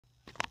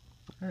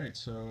Alright,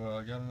 so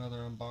I got another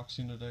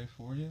unboxing today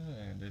for you,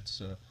 and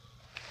it's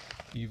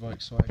Evike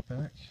Swagg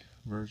Pack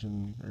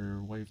version,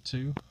 or Wave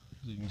 2,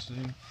 as you can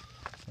see.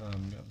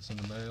 Got this in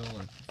the mail.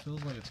 It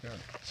feels like it's got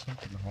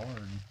something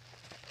hard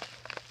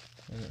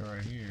in it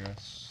right here. I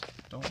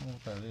don't know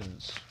what that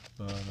is,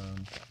 but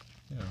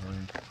yeah, I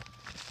mean,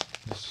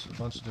 there's a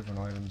bunch of different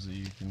items that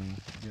you can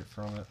get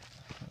from it.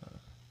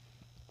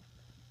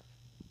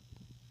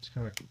 It's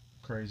kind of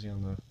crazy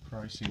on the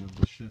pricing of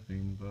the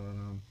shipping, but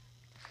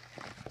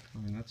I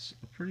mean, that's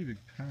a pretty big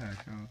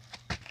pack.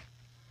 I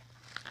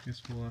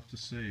guess we'll have to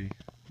see.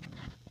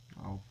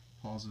 I'll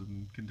pause it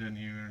and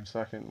continue in a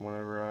second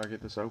whenever I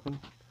get this open,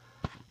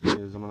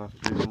 because I'm going to have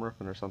to do some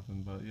ripping or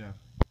something, but yeah.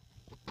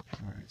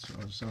 Alright, so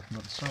I'll just open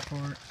up the top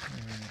part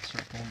and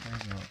start pulling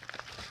things out.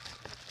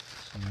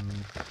 So,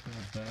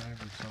 a bag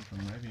or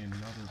something, maybe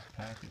another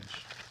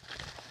package.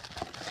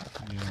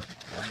 Yeah,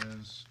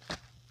 there's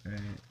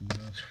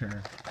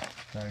another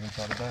bag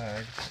inside a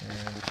bag,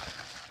 and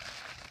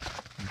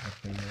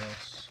nothing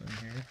else in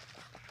here.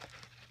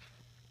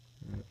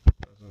 It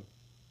doesn't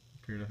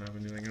appear to have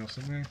anything else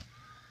in there.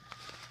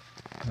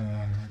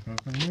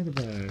 Open another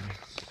bag.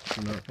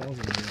 I'm not pausing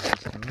here this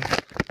time.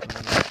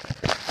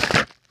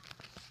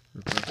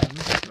 Replacing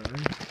this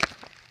bag.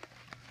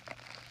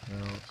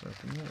 Now let's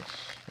open this.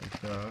 Like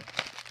that.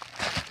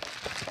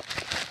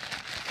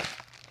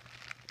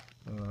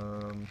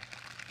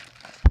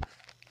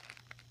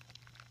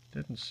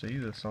 Didn't see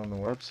this on the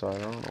website. I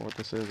don't know what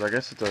this is. I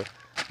guess it's a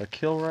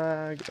kill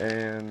rag,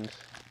 and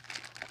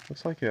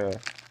looks like a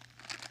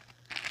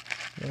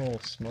little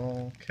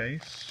small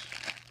case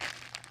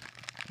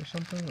or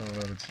something. I don't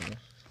know.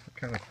 It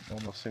kind of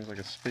almost seems like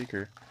a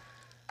speaker.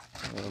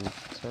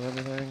 Is that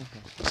everything?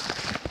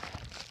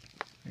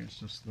 Here's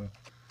just the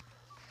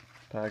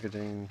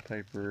packaging,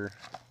 paper,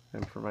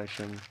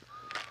 information.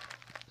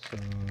 So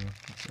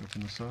let's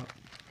open this up,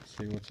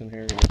 see what's in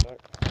here in a sec.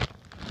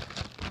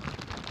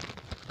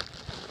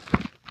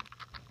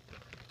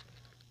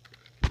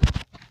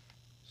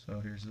 So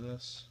here's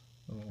this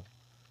little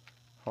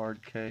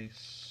hard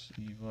case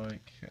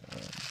Evike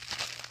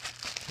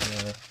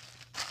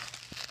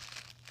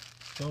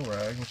fill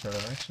rag, which I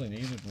actually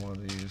needed one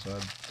of these. I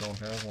don't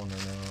have one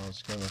right now. I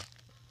was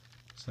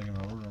thinking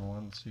I'll order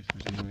one. Let's see if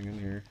there's anything in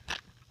here.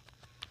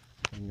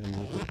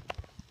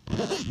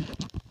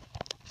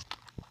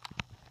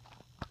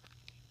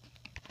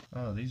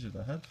 Oh, these are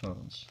the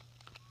headphones.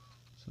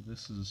 So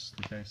this is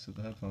the case that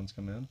the headphones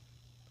come in.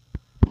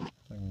 I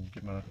can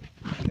get my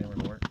camera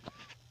to work.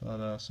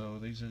 But so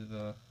these are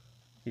the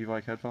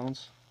Evike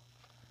headphones.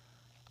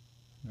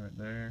 Right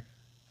there.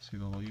 See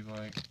the little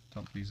Evike.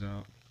 Dump these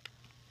out.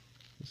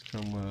 These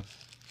come with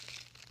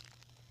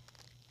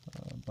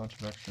a bunch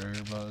of extra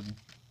earbud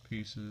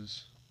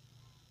pieces.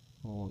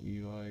 Little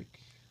Evike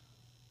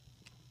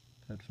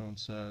headphone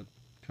set.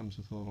 Comes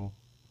with a little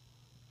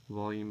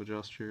volume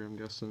adjuster, I'm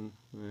guessing,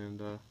 and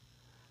so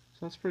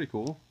that's pretty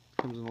cool.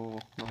 Comes in a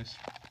little nice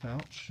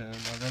pouch, and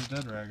I got a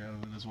dead rag out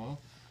of it as well.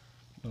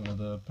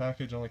 The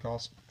package only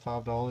cost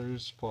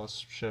 $5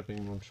 plus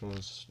shipping, which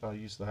was, I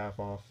used the half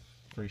off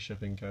free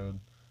shipping code,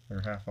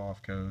 or half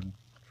off code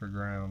for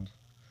ground.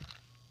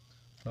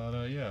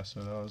 But yeah, so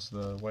that was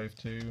the Wave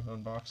 2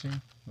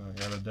 unboxing. I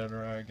got a dead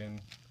rag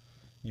and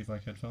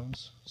Evike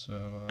headphones,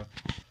 so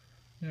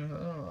yeah,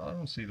 I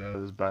don't see that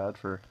as bad.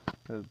 For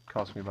it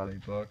cost me about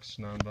 $8,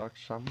 $9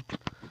 something.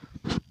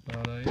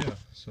 But yeah,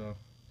 so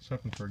it's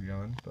hoping for a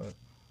gun, but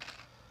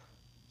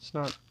it's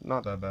not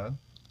that bad.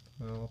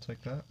 I'll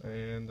take that,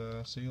 and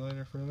see you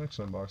later for the next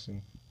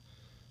unboxing.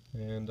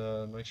 And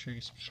make sure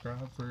you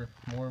subscribe for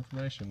more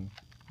information.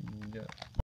 Yeah.